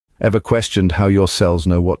Ever questioned how your cells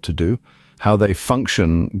know what to do? How they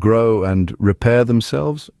function, grow, and repair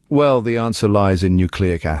themselves? Well, the answer lies in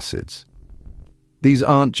nucleic acids. These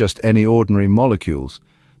aren't just any ordinary molecules.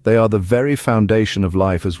 They are the very foundation of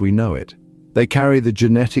life as we know it. They carry the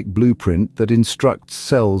genetic blueprint that instructs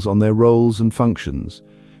cells on their roles and functions.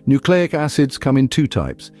 Nucleic acids come in two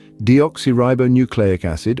types: deoxyribonucleic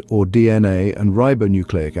acid, or DNA, and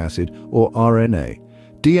ribonucleic acid, or RNA.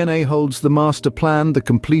 DNA holds the master plan, the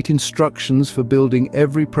complete instructions for building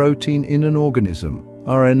every protein in an organism.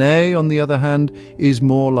 RNA, on the other hand, is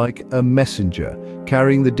more like a messenger,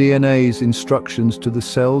 carrying the DNA's instructions to the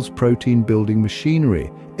cell's protein-building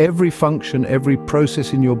machinery. Every function, every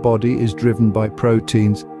process in your body is driven by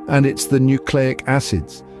proteins, and it's the nucleic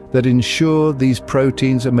acids that ensure these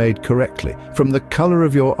proteins are made correctly. From the color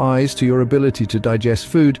of your eyes to your ability to digest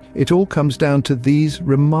food, it all comes down to these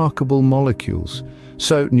remarkable molecules.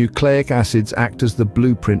 So nucleic acids act as the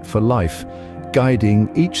blueprint for life, guiding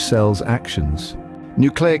each cell's actions.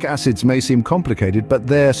 Nucleic acids may seem complicated, but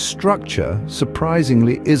their structure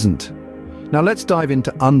surprisingly isn't. Now let's dive in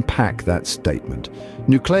to unpack that statement.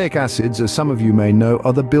 Nucleic acids, as some of you may know,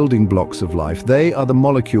 are the building blocks of life. They are the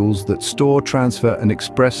molecules that store, transfer, and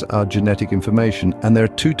express our genetic information, and there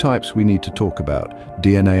are two types we need to talk about: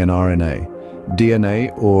 DNA and RNA.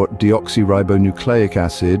 DNA, or deoxyribonucleic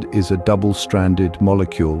acid, is a double-stranded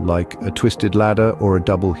molecule, like a twisted ladder or a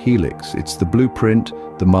double helix. It's the blueprint,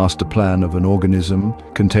 the master plan of an organism,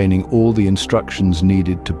 containing all the instructions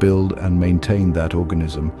needed to build and maintain that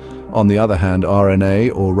organism. On the other hand,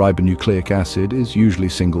 RNA, or ribonucleic acid, is usually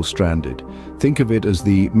single-stranded. Think of it as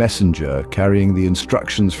the messenger, carrying the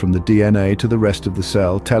instructions from the DNA to the rest of the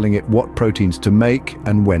cell, telling it what proteins to make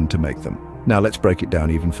and when to make them. Now let's break it down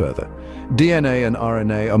even further. DNA and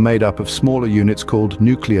RNA are made up of smaller units called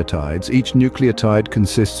nucleotides. Each nucleotide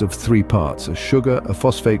consists of three parts: a sugar, a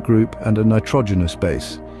phosphate group, and a nitrogenous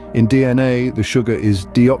base. In DNA, the sugar is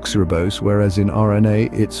deoxyribose, whereas in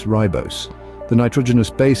RNA, it's ribose. The nitrogenous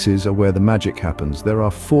bases are where the magic happens. There are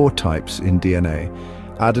four types in DNA: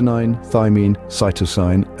 adenine, thymine,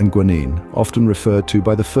 cytosine, and guanine, often referred to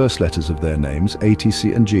by the first letters of their names, A, T,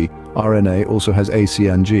 C, and G. RNA also has A, C,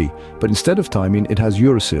 and G, but instead of thymine, it has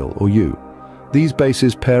uracil, or U. These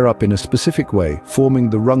bases pair up in a specific way, forming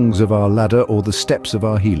the rungs of our ladder or the steps of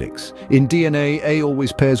our helix. In DNA, A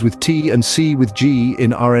always pairs with T and C with G.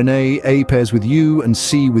 In RNA, A pairs with U and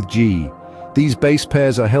C with G. These base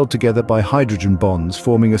pairs are held together by hydrogen bonds,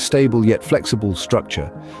 forming a stable yet flexible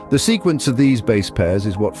structure. The sequence of these base pairs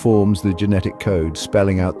is what forms the genetic code,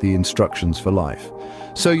 spelling out the instructions for life.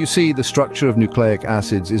 So you see, the structure of nucleic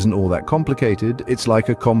acids isn't all that complicated. It's like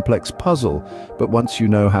a complex puzzle, but once you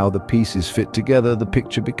know how the pieces fit together, the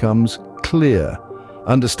picture becomes clear.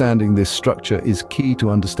 Understanding this structure is key to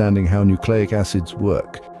understanding how nucleic acids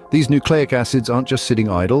work. These nucleic acids aren't just sitting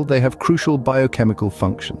idle, they have crucial biochemical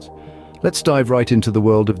functions. Let's dive right into the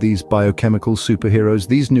world of these biochemical superheroes.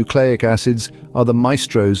 These nucleic acids are the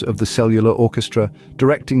maestros of the cellular orchestra,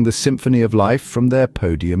 directing the symphony of life from their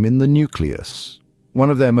podium in the nucleus.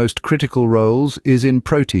 One of their most critical roles is in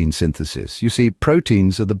protein synthesis. You see,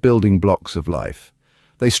 proteins are the building blocks of life.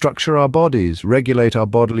 They structure our bodies, regulate our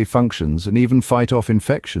bodily functions, and even fight off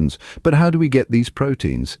infections. But how do we get these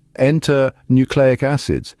proteins? Enter nucleic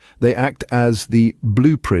acids. They act as the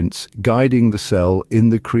blueprints guiding the cell in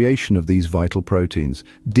the creation of these vital proteins.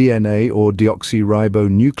 DNA, or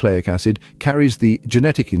deoxyribonucleic acid, carries the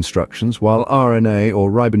genetic instructions, while RNA,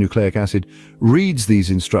 or ribonucleic acid, reads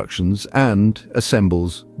these instructions and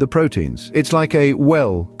assembles the proteins. It's like a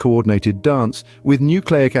well-coordinated dance, with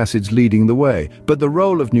nucleic acids leading the way. But the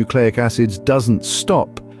role of nucleic acids doesn't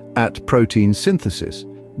stop at protein synthesis.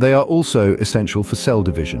 They are also essential for cell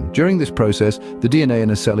division. During this process, the DNA in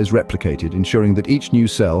a cell is replicated, ensuring that each new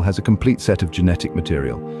cell has a complete set of genetic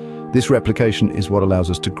material. This replication is what allows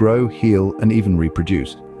us to grow, heal, and even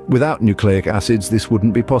reproduce. Without nucleic acids, this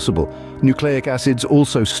wouldn't be possible. Nucleic acids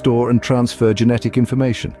also store and transfer genetic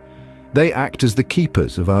information. They act as the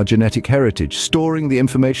keepers of our genetic heritage, storing the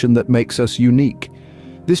information that makes us unique.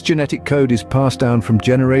 This genetic code is passed down from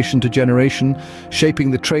generation to generation,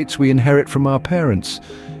 shaping the traits we inherit from our parents.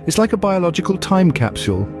 It's like a biological time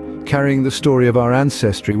capsule, carrying the story of our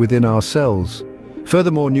ancestry within our cells.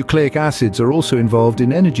 Furthermore, nucleic acids are also involved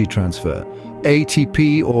in energy transfer.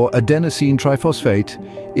 ATP, or adenosine triphosphate,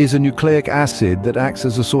 is a nucleic acid that acts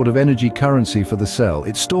as a sort of energy currency for the cell.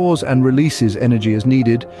 It stores and releases energy as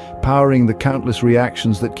needed, powering the countless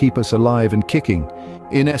reactions that keep us alive and kicking.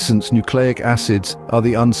 In essence, nucleic acids are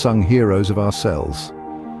the unsung heroes of our cells.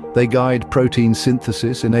 They guide protein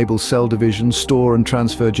synthesis, enable cell division, store and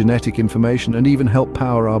transfer genetic information, and even help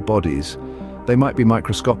power our bodies. They might be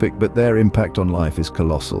microscopic, but their impact on life is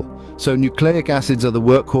colossal. So nucleic acids are the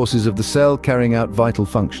workhorses of the cell, carrying out vital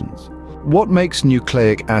functions. What makes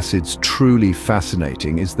nucleic acids truly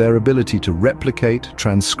fascinating is their ability to replicate,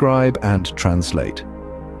 transcribe, and translate.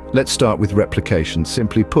 Let's start with replication.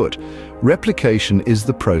 Simply put, replication is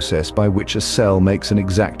the process by which a cell makes an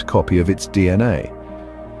exact copy of its DNA.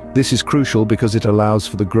 This is crucial because it allows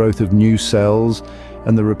for the growth of new cells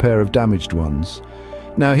and the repair of damaged ones.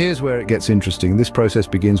 Now here's where it gets interesting. This process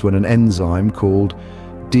begins when an enzyme called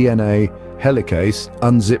DNA helicase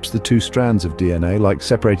unzips the two strands of DNA, like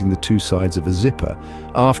separating the two sides of a zipper.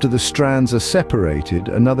 After the strands are separated,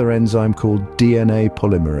 another enzyme called DNA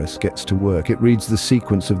polymerase gets to work. It reads the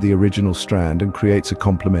sequence of the original strand and creates a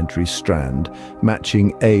complementary strand,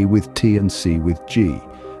 matching A with T and C with G.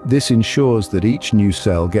 This ensures that each new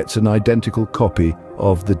cell gets an identical copy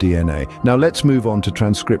of the DNA. Now let's move on to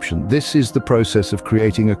transcription. This is the process of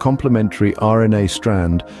creating a complementary RNA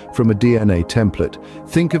strand from a DNA template.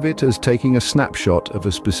 Think of it as taking a snapshot of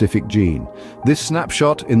a specific gene. This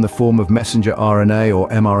snapshot, in the form of messenger RNA or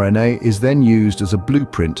mRNA, is then used as a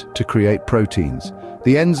blueprint to create proteins.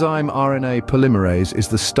 The enzyme RNA polymerase is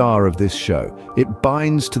the star of this show. It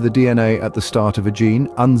binds to the DNA at the start of a gene,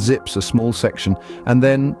 unzips a small section, and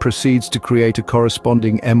then proceeds to create a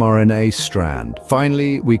corresponding mRNA strand.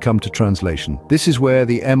 Finally, we come to translation. This is where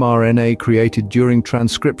the mRNA created during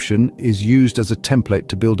transcription is used as a template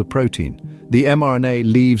to build a protein. The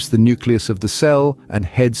mRNA leaves the nucleus of the cell and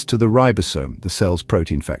heads to the ribosome, the cell's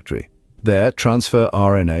protein factory. There, transfer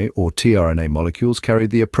RNA or tRNA molecules carry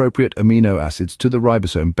the appropriate amino acids to the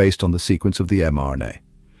ribosome based on the sequence of the mRNA.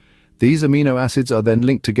 These amino acids are then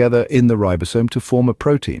linked together in the ribosome to form a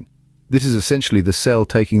protein. This is essentially the cell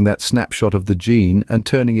taking that snapshot of the gene and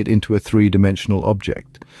turning it into a three-dimensional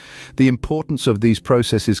object. The importance of these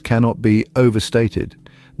processes cannot be overstated.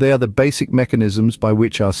 They are the basic mechanisms by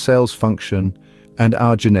which our cells function and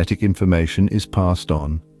our genetic information is passed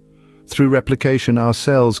on. Through replication, our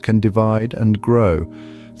cells can divide and grow.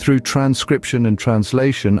 Through transcription and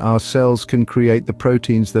translation, our cells can create the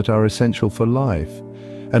proteins that are essential for life.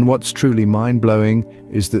 And what's truly mind-blowing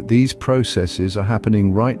is that these processes are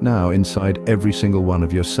happening right now inside every single one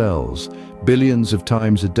of your cells. Billions of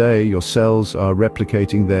times a day, your cells are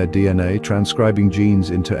replicating their DNA, transcribing genes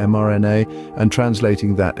into mRNA, and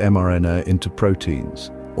translating that mRNA into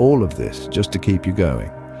proteins. All of this just to keep you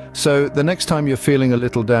going. So the next time you're feeling a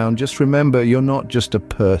little down, just remember you're not just a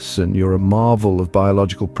person, you're a marvel of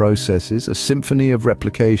biological processes, a symphony of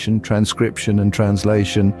replication, transcription, and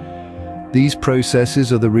translation. These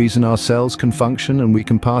processes are the reason our cells can function and we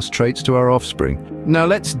can pass traits to our offspring. Now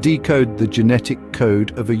let's decode the genetic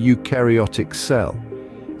code of a eukaryotic cell.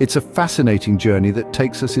 It's a fascinating journey that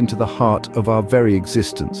takes us into the heart of our very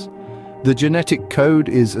existence. The genetic code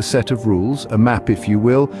is a set of rules, a map if you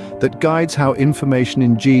will, that guides how information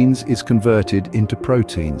in genes is converted into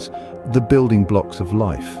proteins, the building blocks of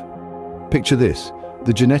life. Picture this: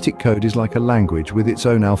 the genetic code is like a language with its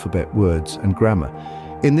own alphabet, words, and grammar.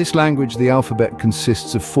 In this language, the alphabet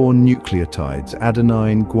consists of 4 nucleotides: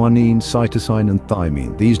 adenine, guanine, cytosine, and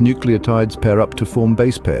thymine. These nucleotides pair up to form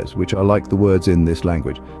base pairs, which are like the words in this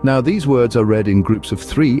language. Now, these words are read in groups of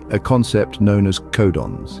 3, a concept known as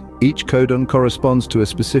codons. Each codon corresponds to a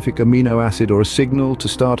specific amino acid or a signal to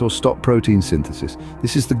start or stop protein synthesis.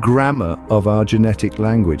 This is the grammar of our genetic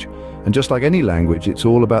language. And just like any language, it's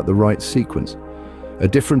all about the right sequence. A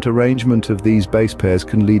different arrangement of these base pairs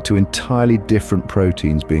can lead to entirely different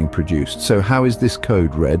proteins being produced. So how is this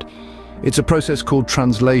code read? It's a process called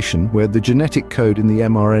translation, where the genetic code in the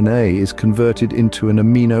mRNA is converted into an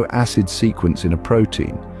amino acid sequence in a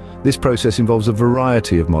protein. This process involves a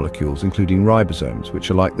variety of molecules, including ribosomes, which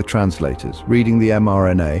are like the translators, reading the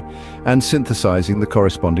mRNA and synthesizing the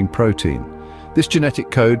corresponding protein. This genetic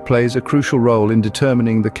code plays a crucial role in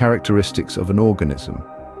determining the characteristics of an organism.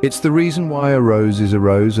 It's the reason why a rose is a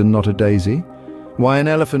rose and not a daisy, why an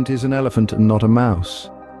elephant is an elephant and not a mouse.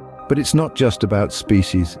 But it's not just about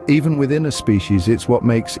species. Even within a species, it's what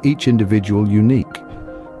makes each individual unique.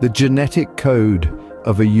 The genetic code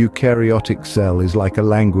of a eukaryotic cell is like a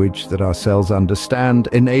language that our cells understand,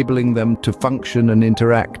 enabling them to function and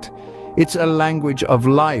interact. It's a language of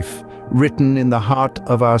life, written in the heart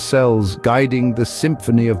of our cells, guiding the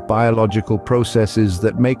symphony of biological processes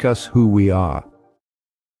that make us who we are.